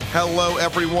Hello,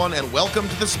 everyone, and welcome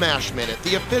to the Smash Minute,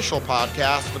 the official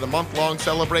podcast for the month-long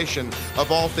celebration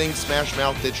of all things Smash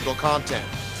Mouth digital content,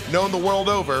 known the world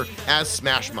over as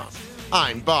Smash Month.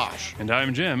 I'm Bosch. And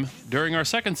I'm Jim. During our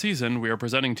second season, we are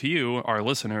presenting to you, our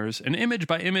listeners, an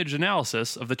image-by-image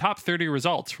analysis of the top 30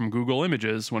 results from Google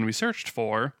Images when we searched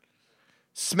for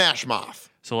Smash Moth.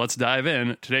 So let's dive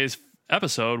in. Today's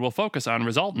episode will focus on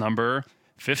result number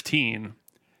 15.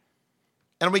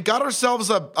 And we got ourselves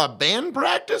a band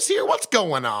practice here? What's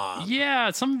going on? Yeah,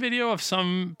 it's some video of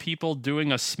some people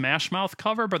doing a Smash Mouth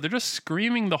cover, but they're just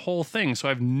screaming the whole thing, so I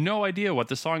have no idea what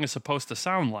the song is supposed to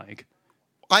sound like.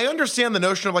 I understand the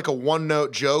notion of like a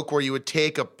one-note joke where you would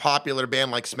take a popular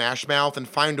band like Smash Mouth and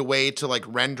find a way to like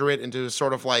render it into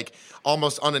sort of like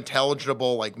almost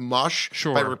unintelligible like mush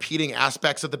by repeating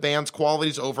aspects of the band's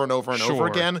qualities over and over and over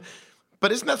again.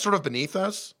 But isn't that sort of beneath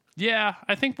us? Yeah,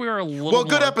 I think we are a little Well,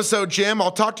 good episode, Jim.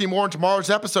 I'll talk to you more in tomorrow's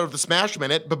episode of the Smash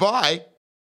Minute. Bye-bye.